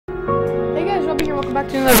welcome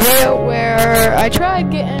back to another video where I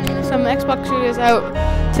tried getting some Xbox videos out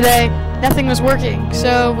today. Nothing was working,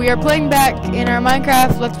 so we are playing back in our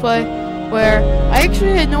Minecraft Let's Play, where I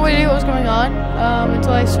actually had no idea what was going on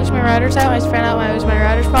until I switched my routers out. I just found out it was my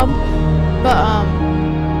router's problem, but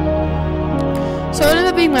so it ended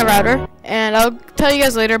up being my router, and I'll tell you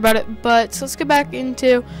guys later about it. But so let's get back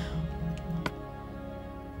into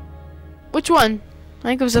which one. I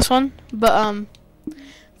think it was this one, but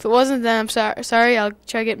if it wasn't, then I'm sorry. I'll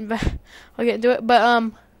try getting back. I'll get into it,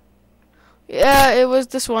 but yeah, it was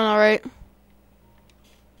this one, all right.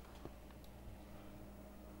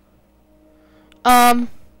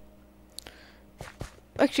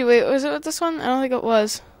 Actually, wait, was it with this one? I don't think it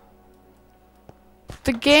was.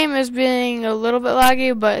 The game is being a little bit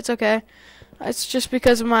laggy, but it's okay. It's just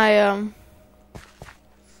because of my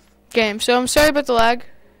game. So I'm sorry about the lag.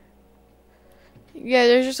 Yeah,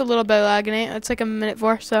 there's just a little bit of lag in it. It's like a minute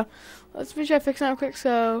 4, so let's try fixing that real quick.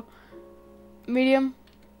 So, medium.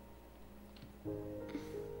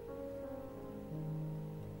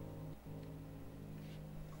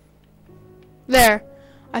 There.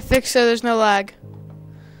 I fixed so there's no lag.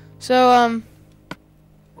 So,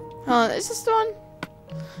 hold on, is this the one?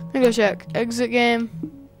 Let me go check. Exit game.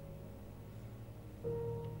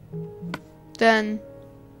 Then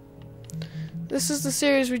this is the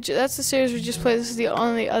series that's the series we just played. This is the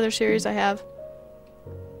only other series I have.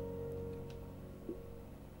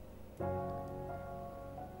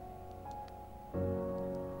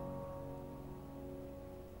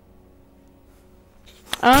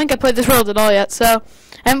 I don't think I played this world at all yet, so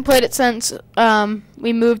I haven't played it since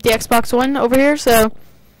we moved the Xbox One over here. So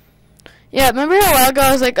yeah, remember a while ago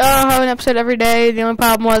I was like, oh, I'll have an episode every day. The only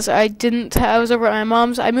problem was I was over at my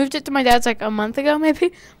mom's. I moved it to my dad's like a month ago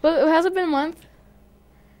maybe, but it hasn't been a month.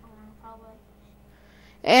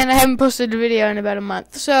 And I haven't posted a video in about a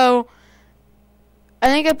month. So I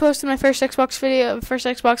think I posted my first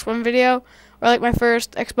Xbox One video, or like my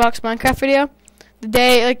first Xbox Minecraft video,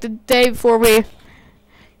 the day before we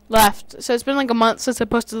left. So it's been like a month since I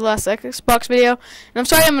posted the last Xbox video. And I'm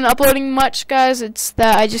sorry I'm not uploading much, guys. It's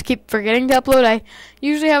that I just keep forgetting to upload. I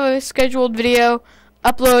usually have a scheduled video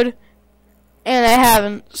upload, and I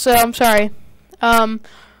haven't. So I'm sorry.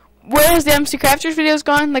 Where has the MC Crafters videos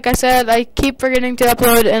gone? Like I said, I keep forgetting to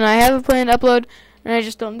upload, and I have a plan to upload, and I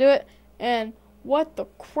just don't do it. And what the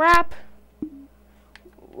crap?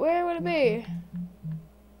 Where would it be?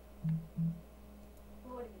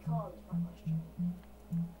 What would it be called is my question.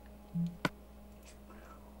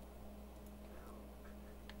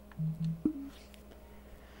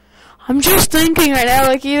 I'm just thinking right now,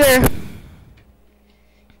 like either,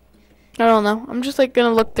 I don't know. I'm just like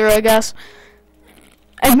gonna look through, I guess.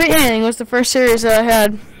 Admit Anything was the first series that I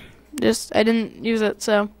had. I didn't use it,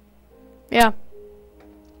 so yeah.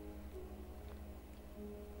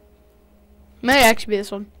 May actually be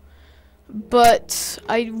this one, but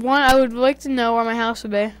I would like to know where my house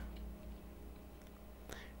would be.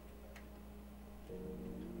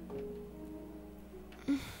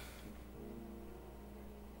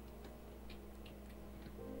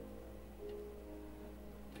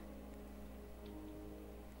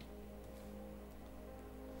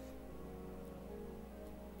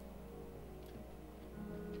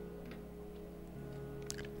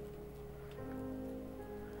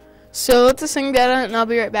 So let this thing data, and I'll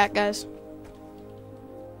be right back, guys.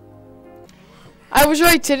 I was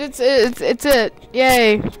right, it's it.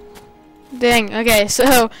 Yay. Dang. Okay,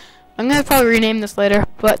 so I'm gonna probably rename this later,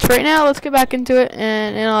 but right now let's get back into it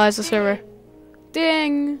and analyze the server.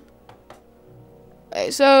 Ding. Okay,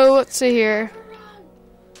 so let's see here.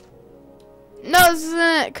 No, this isn't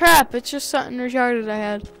it. Crap, it's just something retarded I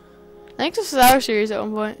had. I think this is our series at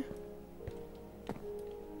one point.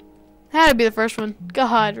 Had to be the first one.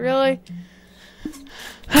 God, really?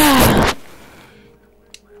 That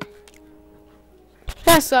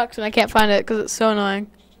sucks and I can't find it because it's so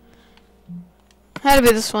annoying. Had to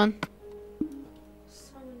be this one.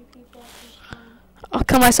 So many people. I'll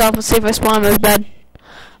kill myself and see if I spawn in this bed.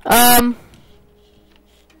 I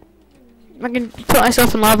can put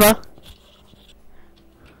myself in lava.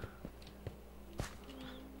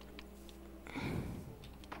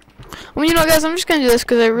 Well, you know, guys, I'm just gonna do this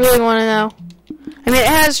because I really want to know. I mean, it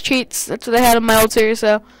has cheats. That's what I had in my old series.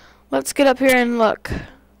 So let's get up here and look.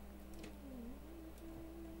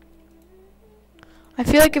 I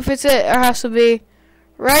feel like if it's it has to be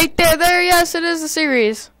right there. There, yes, it is the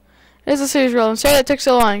series. It is the series role. I'm sorry that took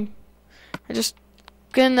so long. I just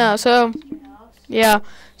couldn't know. So yeah.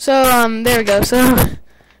 So there we go. So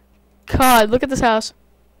God, look at this house.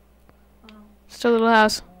 Just a little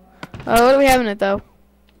house. What do we have in it though?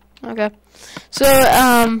 Okay. So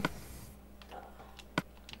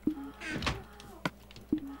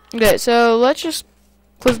Okay, so let's just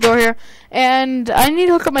close the door here. And I need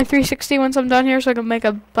to hook up my 360 once I'm done here so I can make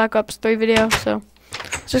a Black Ops 3 video. So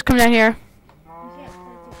let's just come down here. You can't play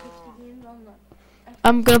the 60 games on the...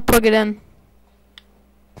 I'm going to plug it in.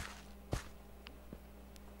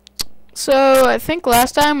 So I think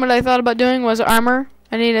last time what I thought about doing was armor.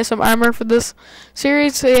 I needed some armor for this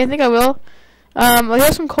series, so I think I will. We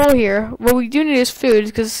have some coal here. What we do need is food,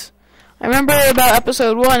 because I remember about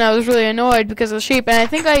episode 1, I was really annoyed because of the sheep, and I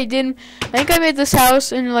think I made this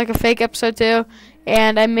house in like a fake episode 2,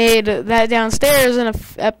 and I made that downstairs in a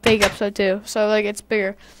fake episode 2, so like it's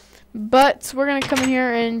bigger. But we're gonna come in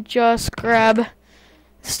here and just grab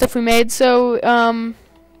stuff we made. So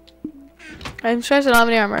I'm sure I don't have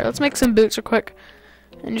any armor. Let's make some boots real quick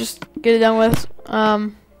and just get it done with.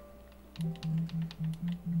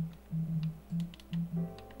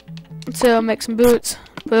 So make some boots,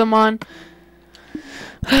 put them on.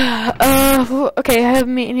 Okay, I have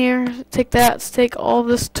meat in here. Take that. Let's take all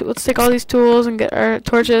this. Let's take all these tools and get our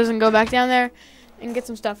torches and go back down there and get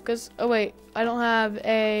some stuff. Cause oh wait, I don't have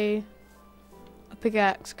a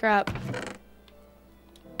pickaxe. Crap.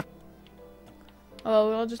 Oh,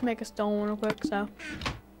 we'll just make a stone real quick. So,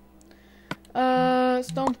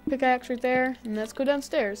 stone pickaxe right there, and let's go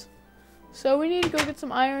downstairs. So we need to go get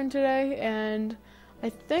some iron today, and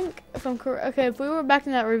I think if I'm correct, okay, if we were back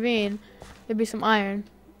in that ravine, there'd be some iron.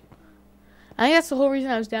 I think that's the whole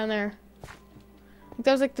reason I was down there. I think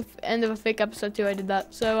that was like the end of a fake episode too. I did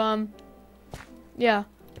that. So yeah,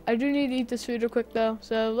 I do need to eat this food real quick though.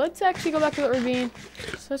 So let's actually go back to the ravine.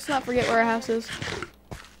 So let's not forget where our house is.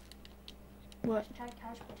 What?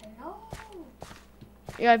 Couch potato.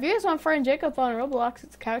 Yeah, if you guys want friend Jacob on Roblox,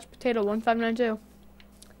 it's Couch Potato 1592.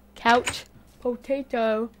 Couch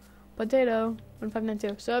Potato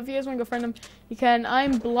 1592. So if you guys want to go friend him, you can.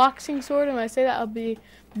 I'm Bloxing Sword, and when I say that, I'll be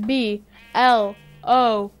BLOXING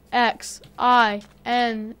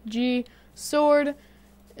Sword,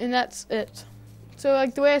 and that's it. So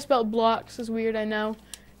like the way I spelled blocks is weird, I know.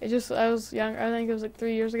 It just I was young. I think it was like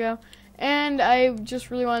 3 years ago. And I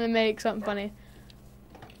just really wanted to make something funny.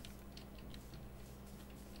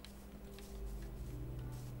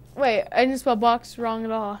 Wait, I didn't spell box wrong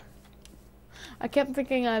at all. I kept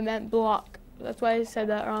thinking I meant block. That's why I said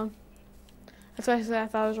that wrong. That's why I said I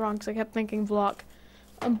thought it was wrong, because I kept thinking block.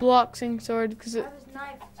 I'm Bloxing Sword, because it... I was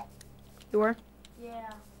knifed. You were?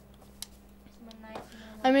 Yeah. Someone knifed me.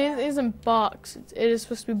 I mean, it isn't box. It is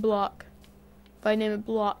supposed to be block. But I name it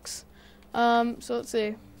blocks. So let's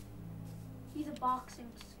see. He's a boxing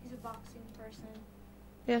person.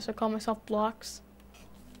 Yes, I call myself Blocks.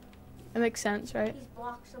 It makes sense, right? He's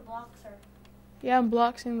blocks a boxer. Yeah, I'm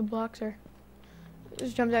Bloxing the Bloxer.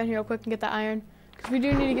 Just jump down here real quick and get that iron. Because we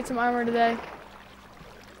do need to get some armor today.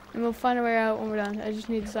 And we'll find our way out when we're done. I just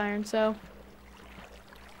need this iron, so...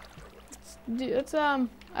 I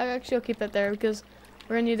actually will keep that there because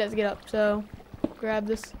we're going to need that to get up. So, grab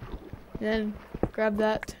this. And then grab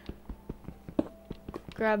that.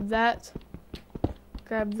 Grab that.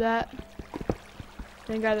 Grab that.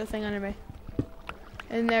 Then grab that thing under me.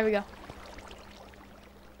 And there we go.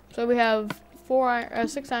 So we have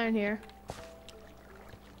 6 iron here.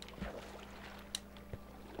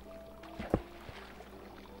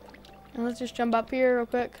 And let's just jump up here real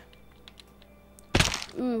quick.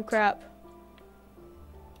 Ooh, crap.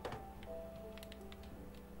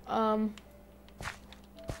 Oh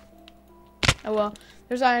well.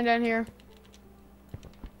 There's iron down here.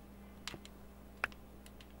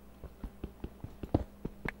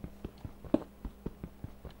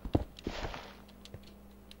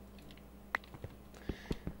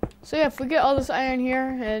 So yeah, if we get all this iron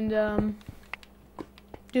here and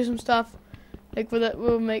do some stuff, like with it,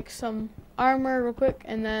 we'll make some armor real quick,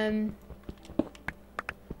 and then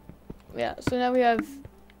yeah. So now we have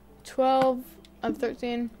 12 of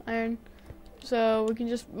 13 iron. So we can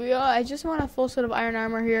just I just want a full set of iron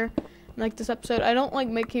armor here. Like this episode, I don't like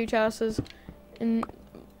make huge houses in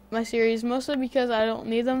my series, mostly because I don't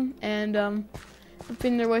need them, and I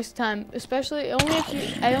think they're a waste of time. Especially only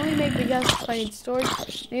if I only make big houses if I need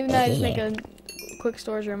storage. And even then, I just make a quick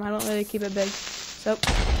storage room. I don't really keep it big. So,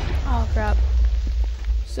 oh crap.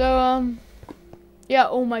 So yeah.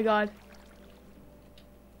 Oh my god.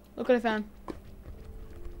 Look what I found.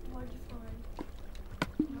 What'd you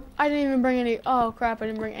find? I didn't even bring any. Oh crap! I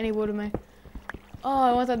didn't bring any wood with me. Oh,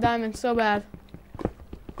 I want that diamond so bad. I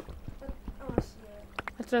want to see it.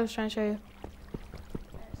 That's what I was trying to show you.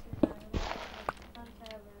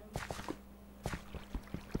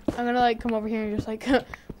 I'm gonna like come over here and just like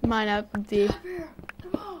mine up the. Come here.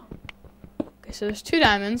 Come on. Okay, so there's 2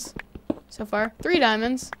 diamonds so far. 3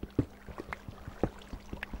 diamonds.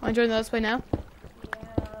 Want to join the let's play now?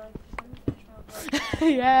 Yeah,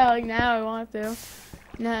 Yeah, like now I want to.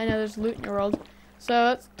 Now I know there's loot in your world. So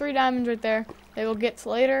that's 3 diamonds right there. They will get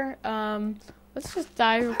later. Let's just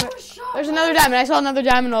die real quick. There's another diamond. I saw another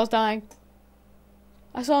diamond while I was dying.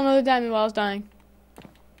 I saw another diamond while I was dying.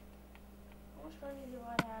 How much money do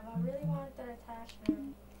I have? I really want that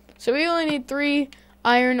attachment. So we only need 3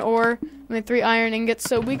 iron ore. 3 iron ingots,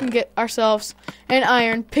 so we can get ourselves an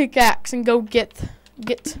iron pickaxe and go get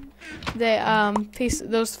the piece,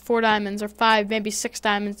 those 4 diamonds or 5, maybe 6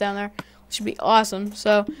 diamonds down there, which would be awesome.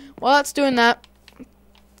 So while that's doing that,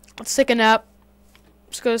 let's take a nap.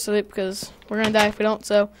 Just go to sleep because we're gonna die if we don't.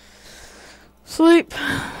 So sleep.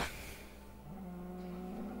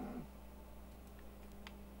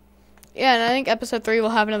 Yeah, and I think episode 3 will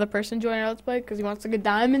have another person join our let's play because he wants to get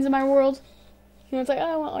diamonds in my world. He wants like, oh,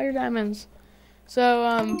 I want all your diamonds. So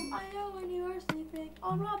I know when you are sleeping.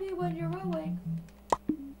 I'll rob you when you're awake.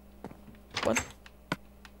 what?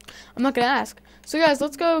 I'm not gonna ask. So guys,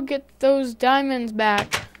 let's go get those diamonds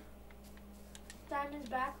back. Diamonds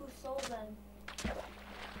back. Who sold them?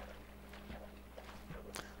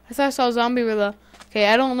 I thought I saw a zombie with a. Okay,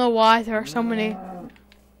 I don't know why there are so many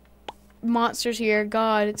monsters here.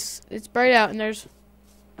 God, it's bright out and there's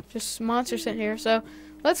just monsters sitting here. So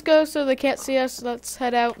let's go so they can't see us. Let's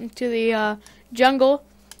head out into the jungle.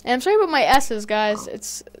 And I'm sorry about my S's, guys.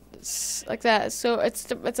 It's like that. So it's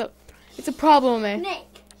a problem with me. Snake.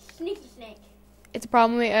 Sneaky snake. It's a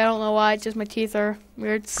problem with me. I don't know why. It's just my teeth are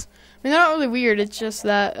weird. I mean, they're not really weird. It's just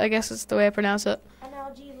that I guess it's the way I pronounce it.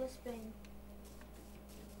 Analogy lisping.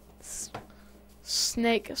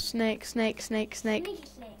 Snake. Sneaky snake. Sneaky snake. Sneaky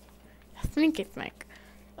I snake.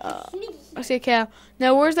 see a cow.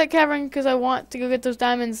 Now, where's that cavern? Because I want to go get those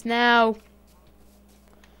diamonds now.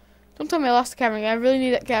 Don't tell me I lost the cavern. I really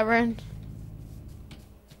need that cavern.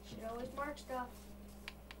 Should always mark stuff.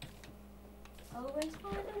 Always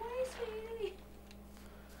find a way, sweetie.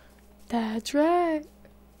 That's right.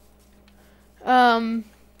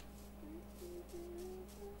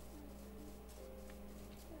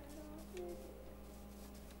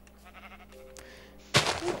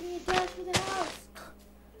 Give me a dash for the house.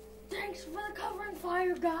 Thanks for the covering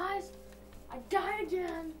fire, guys. I died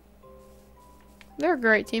again. They're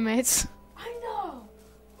great teammates. I know.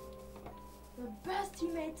 The best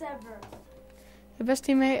teammates ever. The best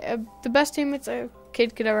teammates a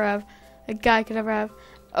kid could ever have. A guy could ever have.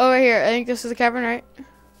 Oh, right here. I think this is the cavern, right?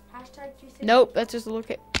 Hashtag 360. Nope, that's just a little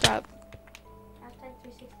trap. Hashtag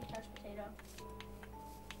 360 touch potato.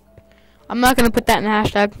 I'm not going to put that in the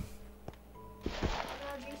hashtag.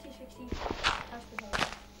 Analogy 360 touch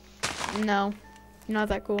potato. No, not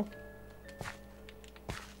that cool.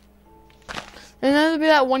 And then there'll be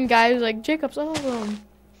that one guy who's like, Jacob's awesome.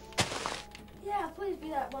 Yeah, please be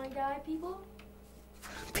that one guy, people.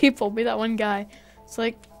 People, be that one guy. It's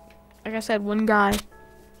like I said, one guy. And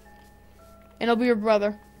it'll be your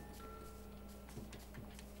brother.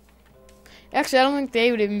 Actually, I don't think they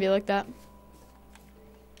would even be like that.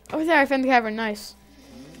 Oh, there, I found the cavern. Nice.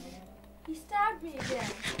 He stabbed me again.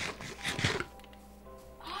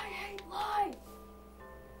 I hate life.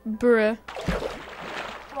 Bruh.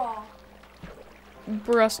 Bra.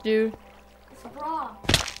 Bruss, dude. It's a bra.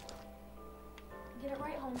 Get it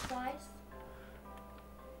right, home slice.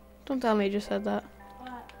 Don't tell me you just said that.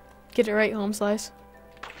 What? Get it right, home slice.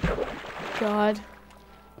 God.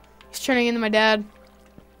 He's turning into my dad.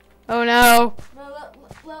 Oh no. No,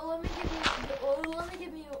 let me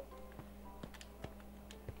give you.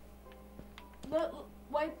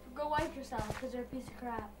 Go wipe yourself, because you're a piece of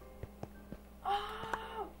crap.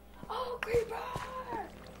 Oh, creeper!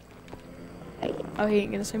 Oh, he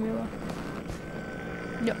ain't gonna see me well.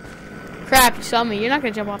 No. Crap, you saw me. You're not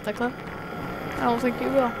gonna jump off that cliff. I don't think you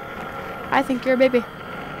will. I think you're a baby.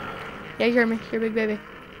 Yeah, you heard me. You're a big baby. I'm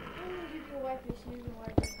gonna give you a wipe so you can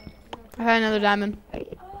wipe yourself. I had another diamond.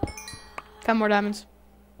 10 more diamonds.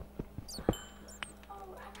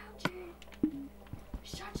 Oh, ouchie.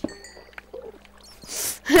 Shut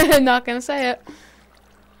you. Not gonna say it.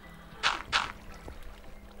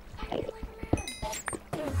 I feel like a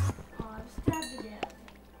man. Oh, I'm stabbed again.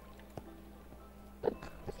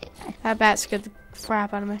 That bat scared the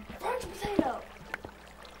crap out of me. French potato.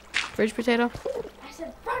 Fridge potato? I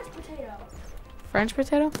said French potato. French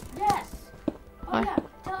potato? Yes. Oh, Why? yeah.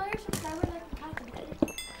 Tell your subscribers I can count the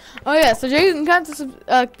potato. Oh yeah, so Jason counts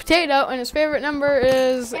a potato and his favorite number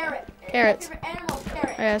is Carrot. Carrots. Favorite animal,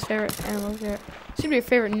 carrot. Oh yeah, his favorite animal is carrot. Should be your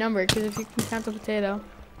favorite number because if you can count the potato.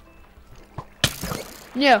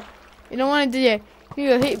 No, you don't want to do it.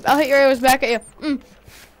 I'll hit your arrows back at you. Can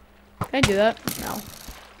I do that? No.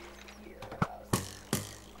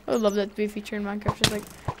 I would love that to be featured in Minecraft. Just like,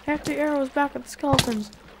 hit the arrows back at the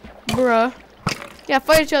skeletons. Bruh. Yeah,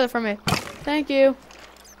 fight each other for me. Thank you.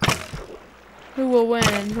 Who will win?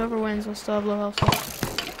 Whoever wins will still have low health.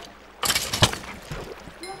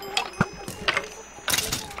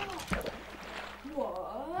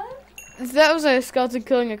 What? If that was a skeleton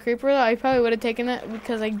killing a creeper, though, I probably would have taken it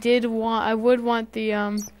because I would want the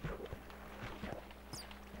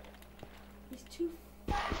He's too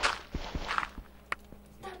fat.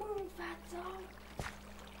 Stop moving, fatso.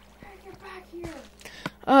 Hey, get back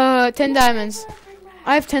here. 10 diamonds. Bring back.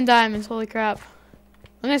 I have 10 diamonds. Holy crap!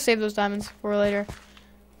 I'm gonna save those diamonds for later.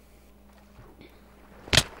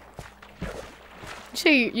 You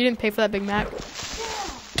say you didn't pay for that Big Mac?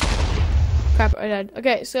 Crap, I died.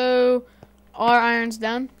 Okay, so our iron's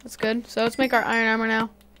done. That's good. So let's make our iron armor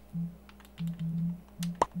now.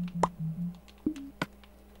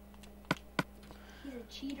 He's a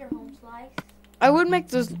cheater, home slice. I would make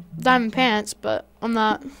those diamond pants, but I'm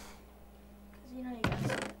not. Cause you know you got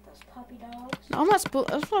those puppy dogs. No, I'm not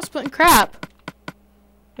splitting crap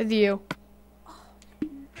with you.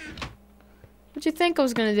 What'd you think I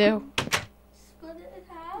was gonna do? Split it in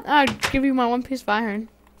half. I'd give you my one piece of iron.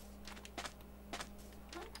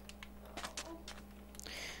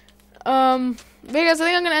 But guys, I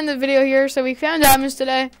think I'm gonna end the video here. So we found diamonds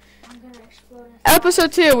today. I'm gonna explode it.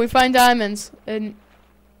 Episode 2, we find diamonds. And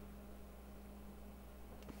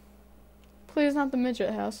please not the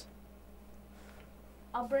midget house.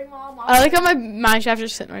 I'll bring all my. I like how my mine shaft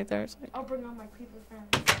is sitting right there. It's like, I'll bring all my creeper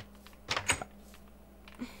friends.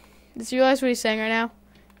 did you realize what he's saying right now?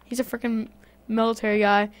 He's a freaking military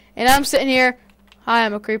guy, and I'm sitting here. Hi,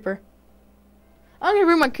 I'm a creeper. I'm gonna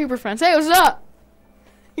bring my creeper friends. Hey, what's up?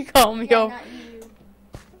 You call me Yeah, over. not you.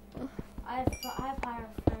 I have higher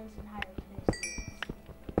friends and higher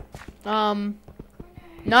places.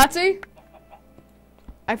 Nazi?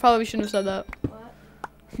 I probably shouldn't have said that. What?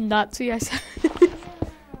 Nazi, I said. Yeah.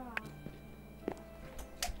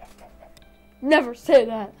 Never say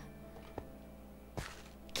that.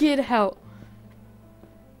 Get out.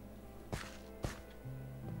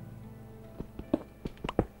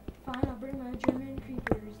 Fine, I'll bring my German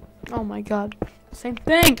creepers. Oh my god. Same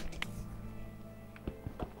thing.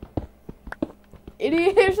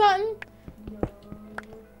 Idiot or something? No.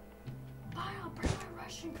 Fine, I'll bring my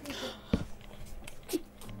Russian creeper.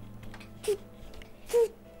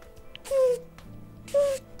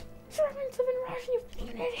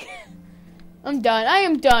 I'm done. I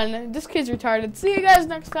am done. This kid's retarded. See you guys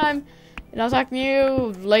next time. And I'll talk to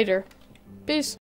you later. Peace.